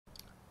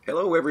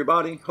Hello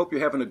everybody, hope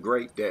you're having a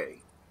great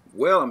day.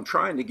 Well, I'm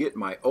trying to get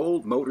my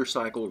old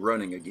motorcycle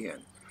running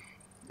again.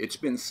 It's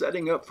been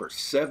setting up for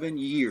 7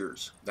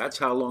 years. That's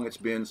how long it's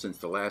been since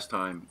the last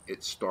time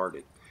it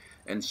started.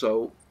 And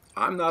so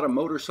I'm not a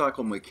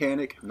motorcycle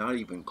mechanic, not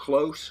even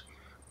close,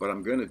 but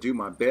I'm going to do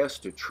my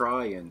best to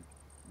try and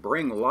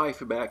bring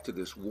life back to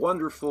this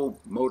wonderful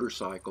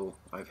motorcycle.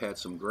 I've had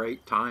some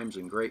great times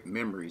and great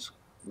memories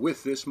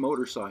with this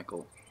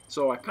motorcycle,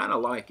 so I kind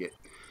of like it.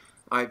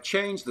 I've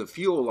changed the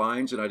fuel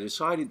lines and I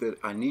decided that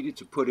I needed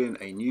to put in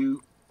a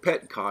new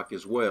petcock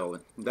as well.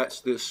 And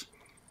that's this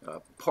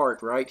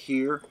part right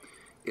here.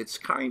 It's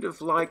kind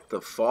of like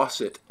the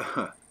faucet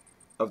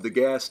of the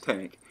gas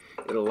tank.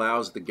 It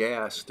allows the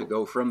gas to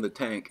go from the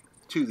tank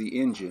to the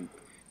engine.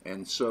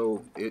 And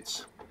so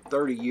it's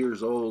 30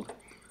 years old.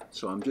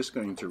 So I'm just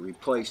going to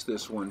replace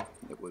this one.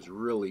 It was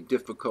really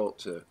difficult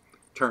to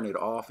turn it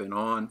off and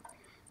on.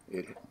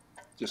 It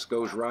just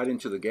goes right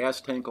into the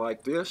gas tank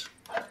like this.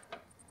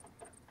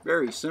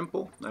 Very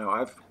simple. Now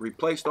I've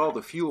replaced all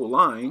the fuel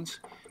lines,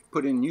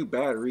 put in new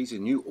batteries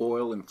and new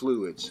oil and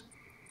fluids.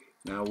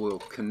 Now we'll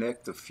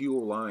connect the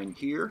fuel line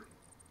here,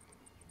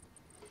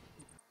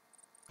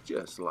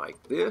 just like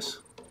this.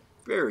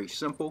 Very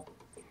simple.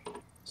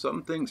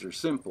 Some things are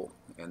simple,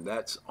 and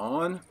that's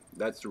on,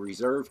 that's the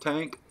reserve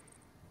tank,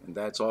 and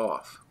that's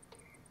off.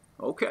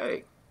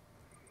 Okay.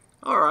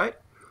 All right.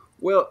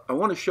 Well, I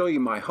want to show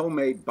you my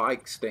homemade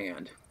bike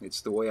stand.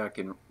 It's the way I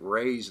can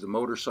raise the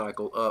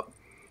motorcycle up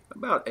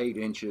about 8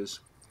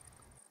 inches.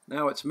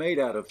 Now it's made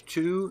out of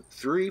two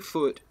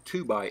 3-foot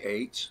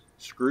 2x8s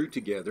screwed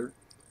together,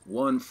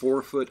 one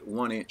 4-foot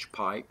 1-inch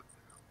pipe,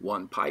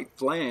 one pipe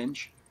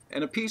flange,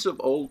 and a piece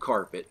of old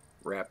carpet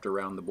wrapped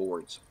around the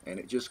boards. And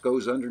it just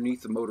goes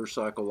underneath the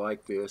motorcycle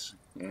like this,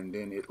 and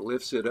then it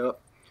lifts it up.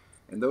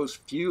 And those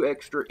few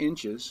extra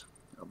inches,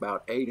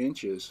 about 8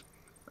 inches,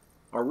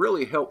 are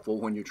really helpful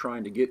when you're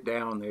trying to get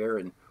down there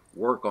and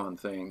work on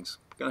things.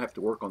 You're gonna have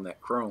to work on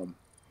that chrome.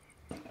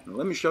 Now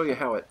let me show you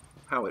how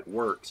it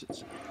works.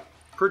 It's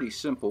pretty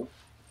simple.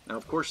 Now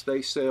of course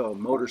they sell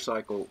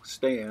motorcycle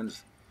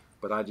stands,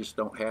 but I just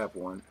don't have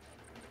one.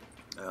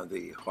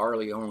 The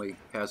Harley only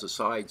has a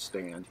side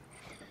stand.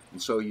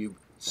 And so you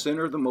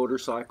center the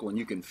motorcycle and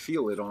you can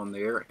feel it on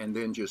there, and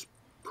then just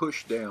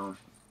push down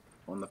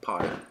on the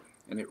pipe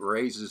and it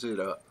raises it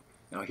up.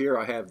 Now here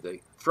I have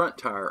the front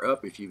tire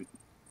up. If you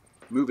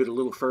move it a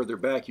little further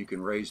back, you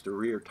can raise the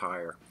rear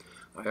tire.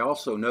 I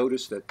also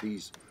noticed that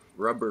these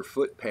rubber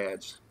foot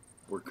pads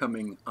were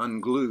coming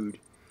unglued,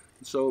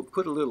 so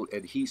put a little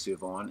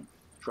adhesive on and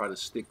try to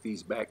stick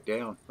these back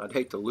down. I'd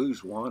hate to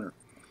lose one, or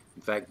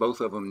in fact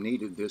both of them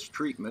needed this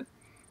treatment,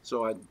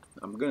 so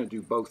I'm going to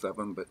do both of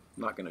them, but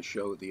not going to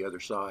show the other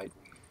side.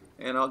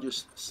 And I'll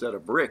just set a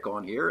brick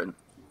on here and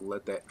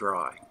let that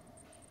dry.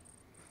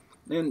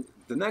 Then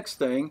the next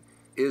thing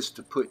is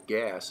to put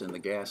gas in the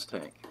gas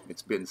tank.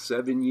 It's been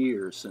 7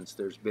 years since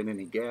there's been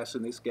any gas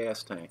in this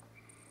gas tank.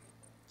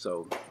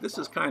 So this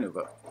is kind of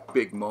a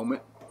big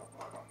moment.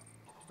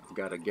 I've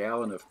got a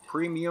gallon of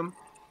premium.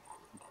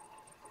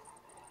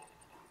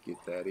 Get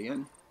that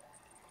in.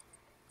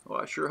 Well,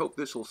 I sure hope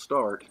this will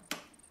start.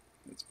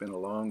 It's been a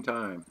long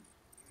time.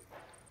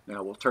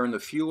 Now we'll turn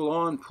the fuel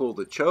on, pull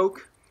the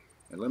choke,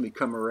 and let me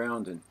come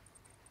around and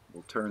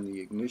we'll turn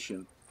the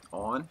ignition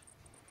on,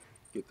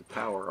 get the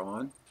power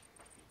on.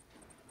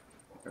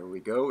 There we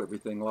go,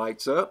 everything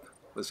lights up.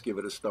 Let's give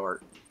it a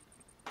start.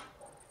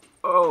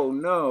 Oh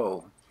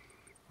no!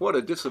 What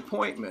a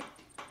disappointment.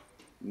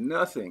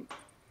 Nothing.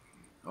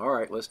 All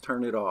right, let's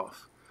turn it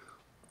off.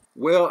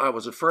 Well, I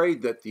was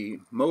afraid that the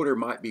motor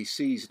might be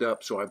seized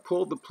up, so I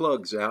pulled the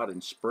plugs out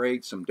and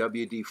sprayed some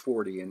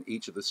WD-40 in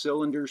each of the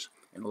cylinders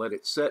and let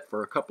it set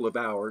for a couple of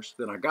hours.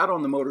 Then I got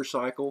on the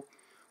motorcycle,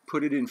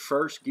 put it in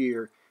first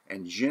gear,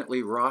 and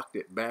gently rocked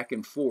it back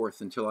and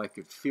forth until I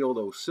could feel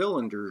those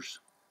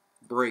cylinders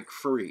break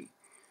free.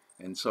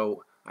 And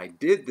so I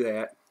did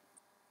that,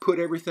 put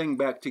everything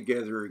back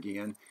together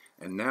again,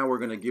 and now we're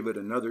going to give it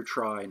another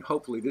try, and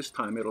hopefully this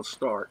time it'll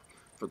start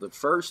for the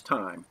first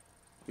time.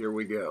 Here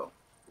we go.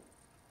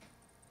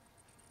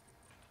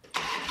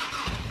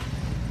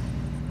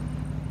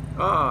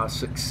 Ah,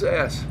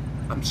 success!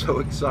 I'm so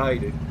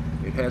excited.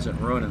 It hasn't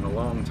run in a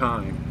long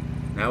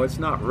time. Now it's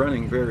not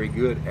running very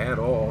good at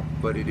all,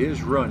 but it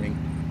is running,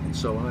 and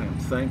so I am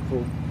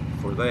thankful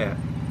for that.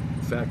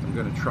 In fact, I'm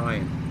going to try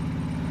and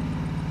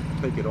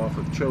take it off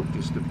of choke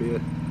just a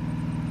bit,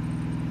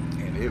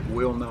 and it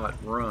will not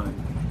run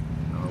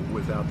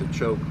without the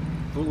choke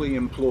fully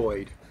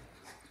employed.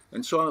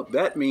 And so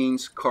that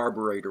means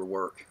carburetor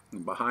work.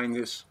 And behind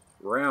this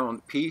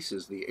round piece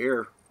is the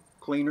air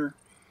cleaner.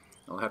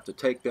 I'll have to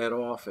take that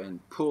off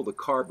and pull the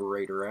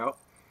carburetor out,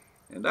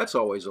 and that's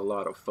always a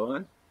lot of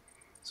fun.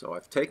 So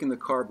I've taken the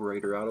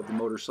carburetor out of the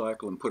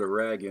motorcycle and put a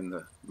rag in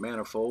the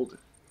manifold.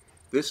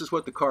 This is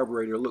what the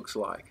carburetor looks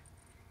like.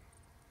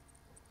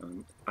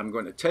 I'm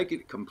going to take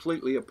it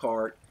completely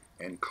apart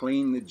and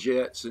clean the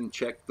jets and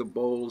check the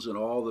bowls and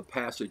all the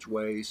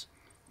passageways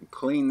and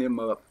clean them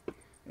up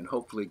and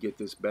hopefully get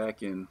this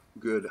back in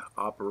good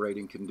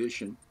operating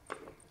condition.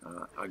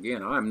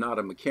 Again, I'm not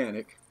a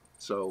mechanic,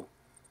 so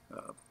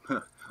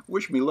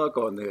wish me luck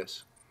on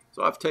this.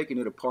 So I've taken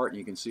it apart and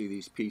you can see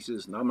these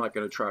pieces, and I'm not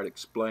going to try to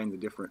explain the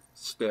different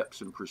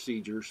steps and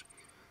procedures.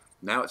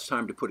 Now it's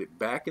time to put it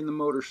back in the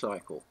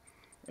motorcycle,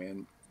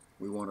 and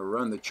we want to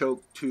run the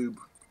choke tube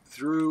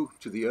through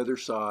to the other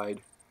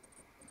side,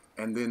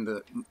 and then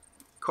the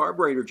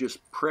carburetor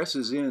just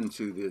presses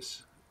into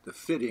the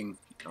fitting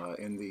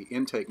in the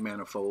intake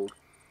manifold.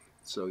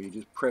 So you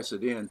just press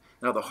it in.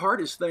 Now the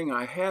hardest thing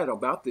I had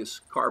about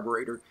this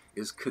carburetor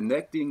is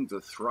connecting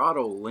the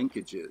throttle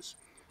linkages.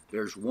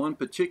 There's one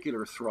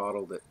particular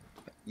throttle that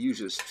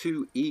uses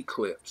two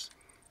E-clips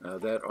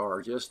that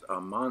are just a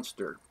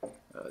monster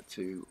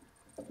to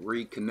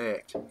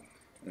reconnect.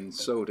 And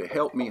so to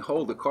help me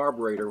hold the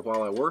carburetor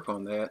while I work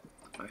on that,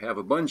 I have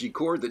a bungee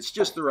cord that's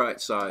just the right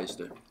size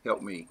to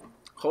help me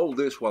hold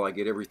this while I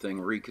get everything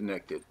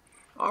reconnected.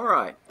 All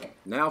right,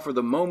 now for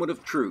the moment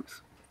of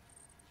truth.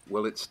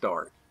 Will it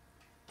start?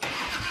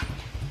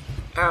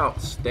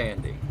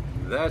 Outstanding.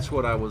 That's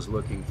what I was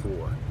looking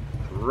for.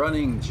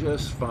 Running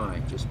just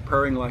fine, just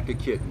purring like a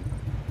kitten.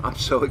 I'm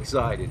so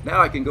excited.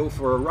 Now I can go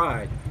for a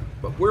ride.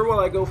 But where will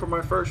I go for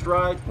my first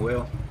ride?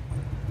 Well,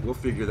 we'll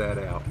figure that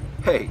out.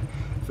 Hey,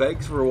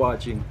 thanks for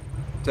watching.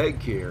 Take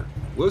care.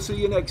 We'll see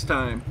you next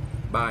time.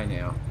 Bye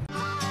now.